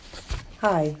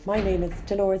Hi, my name is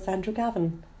Dolores Andrew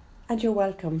Gavin, and you're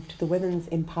welcome to the Women's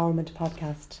Empowerment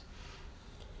Podcast.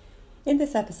 In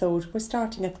this episode, we're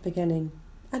starting at the beginning,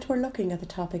 and we're looking at the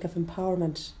topic of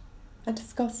empowerment and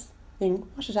discussing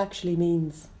what it actually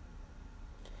means.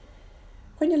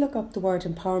 When you look up the word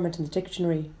empowerment in the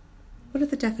dictionary, one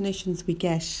of the definitions we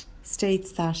get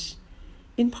states that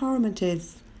empowerment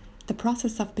is the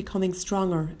process of becoming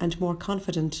stronger and more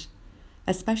confident,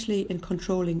 especially in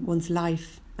controlling one's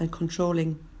life and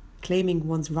claiming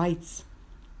one's rights.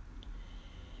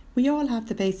 We all have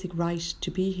the basic right to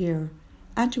be here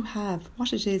and to have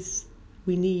what it is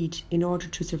we need in order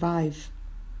to survive.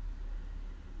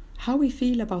 How we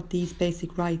feel about these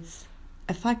basic rights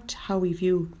affect how we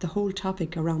view the whole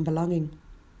topic around belonging.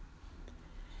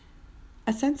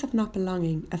 A sense of not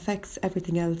belonging affects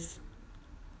everything else.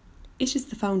 It is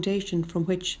the foundation from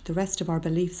which the rest of our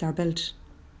beliefs are built.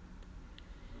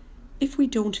 If we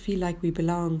don't feel like we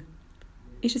belong,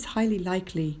 it is highly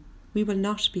likely we will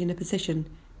not be in a position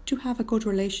to have a good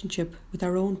relationship with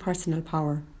our own personal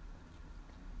power.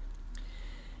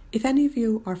 If any of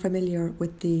you are familiar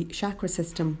with the chakra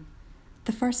system,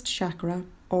 the first chakra,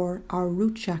 or our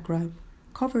root chakra,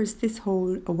 covers this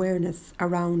whole awareness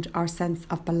around our sense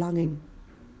of belonging.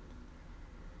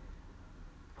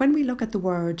 When we look at the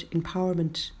word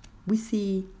empowerment, we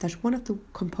see that one of the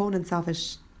components of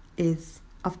it is,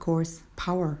 of course,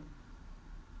 power.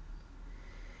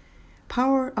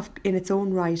 Power in its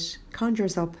own right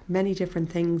conjures up many different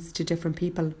things to different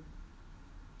people.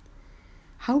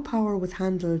 How power was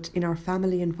handled in our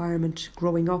family environment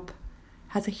growing up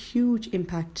has a huge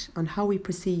impact on how we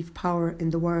perceive power in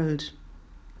the world.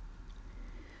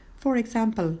 For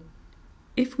example,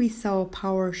 if we saw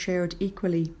power shared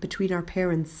equally between our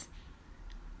parents,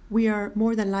 we are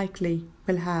more than likely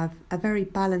will have a very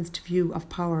balanced view of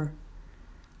power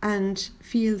and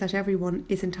feel that everyone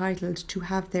is entitled to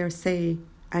have their say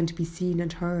and be seen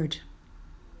and heard.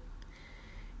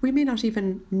 We may not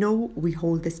even know we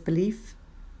hold this belief.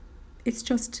 It's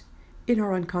just in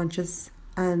our unconscious,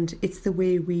 and it's the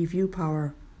way we view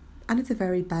power, and it's a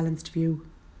very balanced view.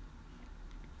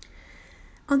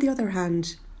 On the other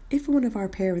hand, if one of our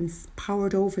parents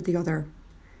powered over the other,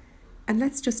 and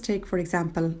let's just take, for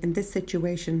example, in this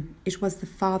situation, it was the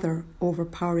father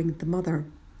overpowering the mother,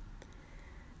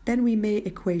 then we may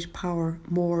equate power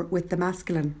more with the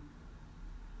masculine,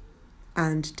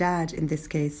 and dad in this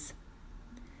case.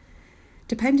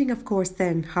 Depending, of course,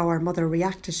 then how our mother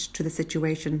reacted to the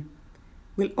situation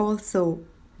will also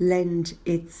lend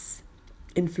its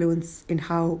influence in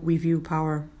how we view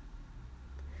power.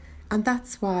 And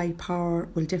that's why power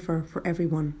will differ for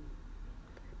everyone,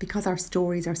 because our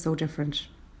stories are so different.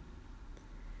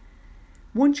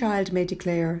 One child may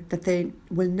declare that they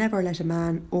will never let a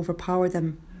man overpower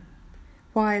them,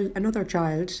 while another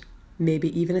child,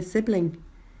 maybe even a sibling,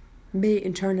 may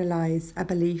internalise a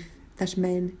belief that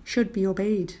men should be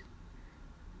obeyed,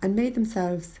 and may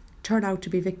themselves turn out to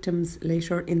be victims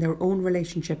later in their own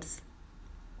relationships.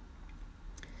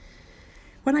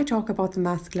 When I talk about the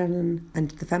masculine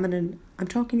and the feminine, I'm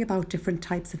talking about different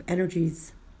types of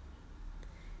energies.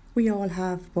 We all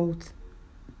have both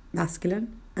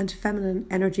masculine and feminine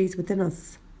energies within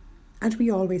us, and we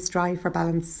always strive for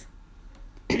balance.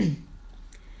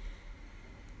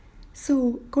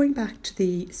 So, going back to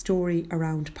the story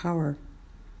around power,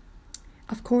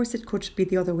 of course it could be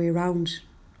the other way around.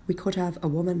 We could have a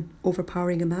woman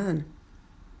overpowering a man.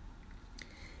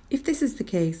 If this is the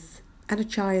case, and a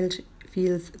child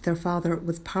feels their father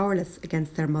was powerless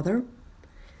against their mother,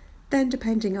 then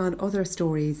depending on other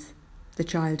stories the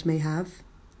child may have,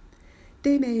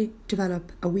 they may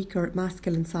develop a weaker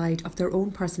masculine side of their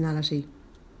own personality.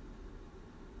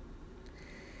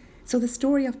 So the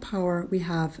story of power we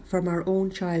have from our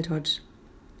own childhood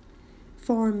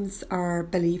forms our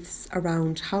beliefs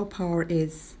around how power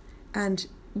is and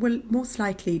will most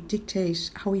likely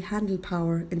dictate how we handle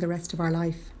power in the rest of our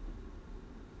life.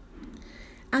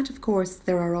 And of course,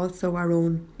 there are also our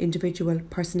own individual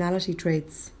personality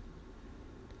traits.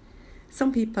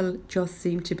 Some people just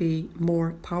seem to be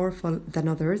more powerful than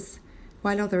others,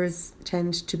 while others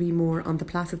tend to be more on the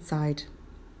placid side.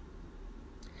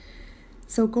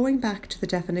 So going back to the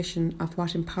definition of what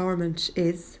empowerment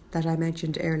is that I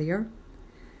mentioned earlier,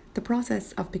 the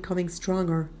process of becoming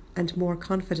stronger and more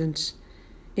confident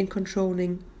in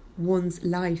controlling one's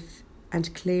life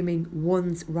and claiming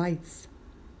one's rights.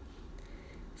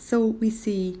 So we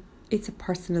see it's a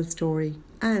personal story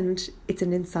and it's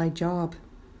an inside job.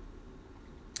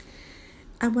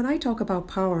 And when I talk about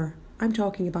power, I'm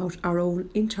talking about our own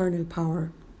internal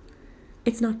power.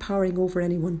 It's not powering over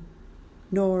anyone,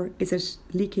 nor is it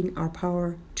leaking our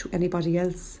power to anybody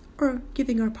else or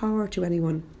giving our power to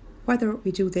anyone, whether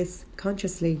we do this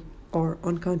consciously or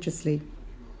unconsciously.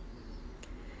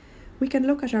 We can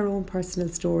look at our own personal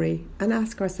story and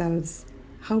ask ourselves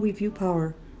how we view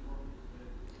power.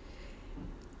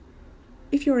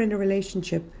 If you're in a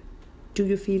relationship, do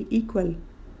you feel equal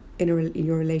in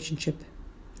your relationship?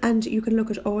 And you can look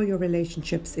at all your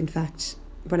relationships, in fact,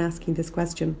 when asking this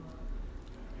question.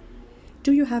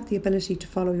 Do you have the ability to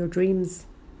follow your dreams?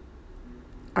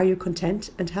 Are you content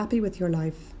and happy with your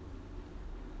life?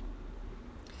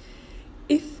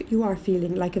 If you are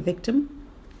feeling like a victim,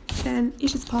 then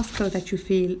it is possible that you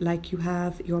feel like you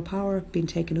have your power being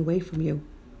taken away from you.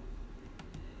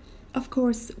 Of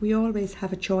course, we always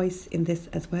have a choice in this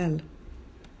as well.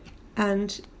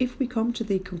 And if we come to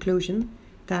the conclusion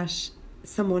that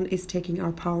someone is taking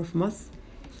our power from us,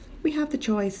 we have the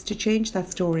choice to change that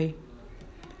story.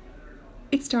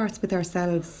 It starts with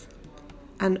ourselves,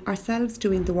 and ourselves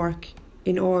doing the work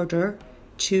in order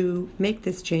to make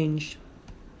this change.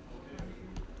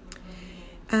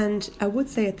 And I would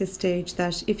say at this stage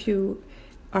that if you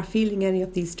are feeling any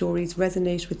of these stories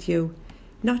resonate with you,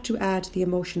 not to add the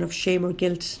emotion of shame or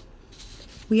guilt.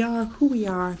 We are who we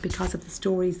are because of the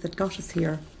stories that got us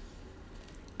here.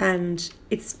 And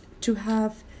it's to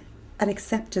have an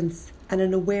acceptance and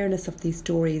an awareness of these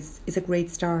stories is a great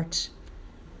start.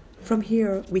 From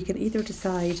here, we can either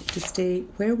decide to stay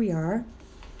where we are,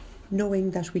 knowing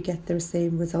that we get the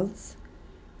same results,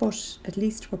 but at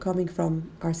least we're coming from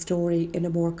our story in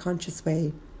a more conscious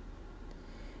way.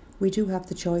 We do have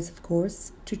the choice, of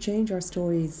course, to change our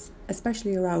stories,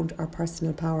 especially around our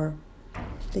personal power,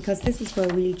 because this is where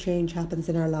real change happens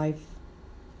in our life.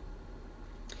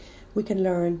 We can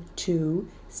learn to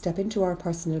step into our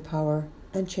personal power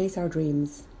and chase our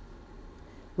dreams.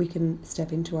 We can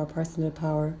step into our personal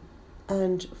power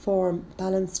and form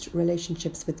balanced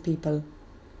relationships with people,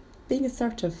 being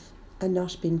assertive and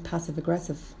not being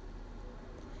passive-aggressive,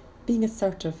 being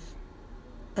assertive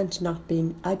and not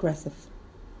being aggressive,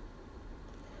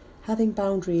 having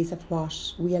boundaries of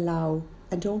what we allow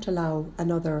and don't allow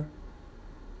another.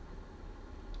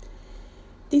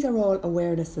 These are all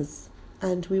awarenesses,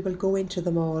 and we will go into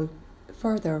them all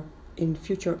further in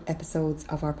future episodes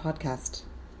of our podcast.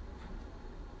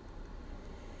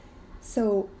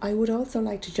 So I would also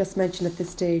like to just mention at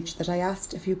this stage that I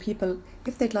asked a few people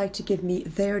if they'd like to give me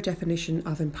their definition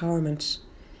of empowerment.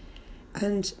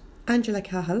 And Angela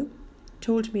Cahill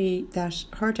told me that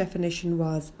her definition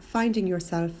was finding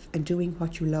yourself and doing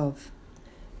what you love.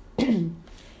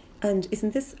 And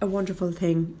isn't this a wonderful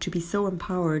thing, to be so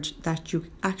empowered that you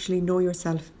actually know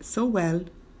yourself so well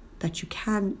that you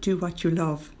can do what you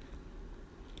love?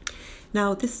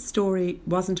 Now, this story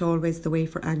wasn't always the way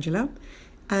for Angela,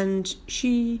 and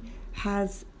she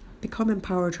has become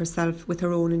empowered herself with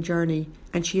her own journey,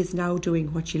 and she is now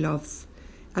doing what she loves.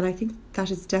 And I think that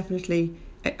is definitely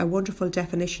a wonderful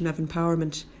definition of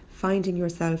empowerment, finding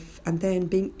yourself and then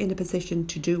being in a position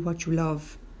to do what you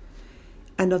love.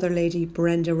 Another lady,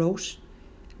 Brenda, wrote,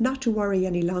 "Not to worry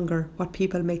any longer what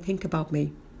people may think about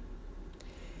me."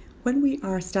 When we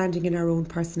are standing in our own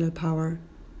personal power,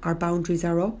 our boundaries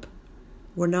are up.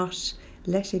 We're not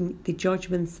letting the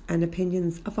judgments and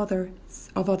opinions of other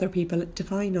people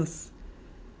define us.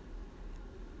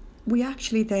 We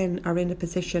actually then are in a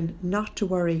position not to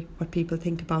worry what people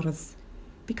think about us,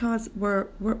 because we're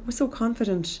so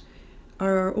confident.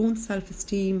 Our own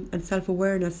self-esteem and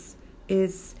self-awareness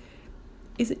is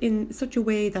in such a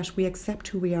way that we accept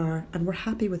who we are and we're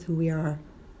happy with who we are.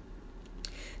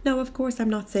 Now, of course, I'm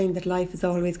not saying that life is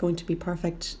always going to be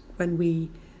perfect when we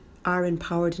are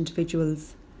empowered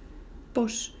individuals,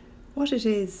 but what it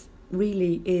is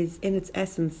really is, in its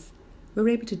essence, we're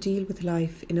able to deal with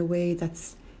life in a way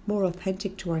that's more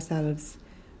authentic to ourselves.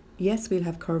 Yes, we'll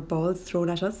have curveballs thrown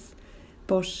at us,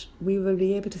 but we will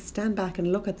be able to stand back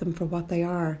and look at them for what they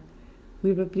are.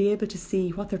 We will be able to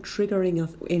see what they're triggering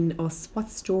in us,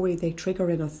 what story they trigger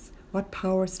in us, what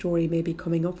power story may be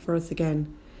coming up for us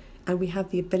again. And we have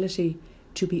the ability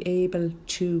to be able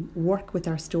to work with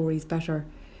our stories better.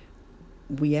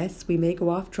 Yes, we may go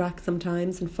off track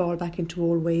sometimes and fall back into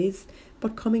old ways,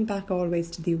 but coming back always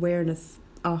to the awareness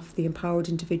of the empowered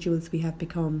individuals we have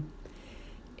become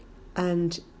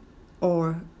and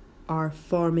or are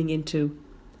forming into.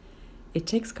 It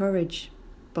takes courage,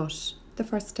 but the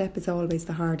first step is always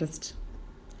the hardest.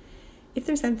 If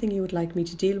there's anything you would like me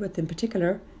to deal with in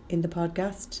particular in the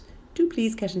podcast, do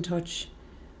please get in touch.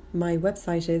 My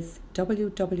website is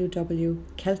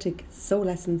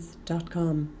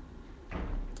www.celticsoulessence.com.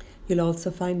 You'll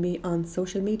also find me on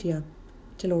social media,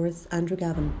 Dolores Andrew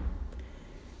Gavin.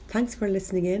 Thanks for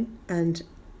listening in, and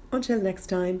until next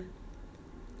time,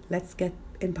 let's get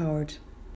empowered.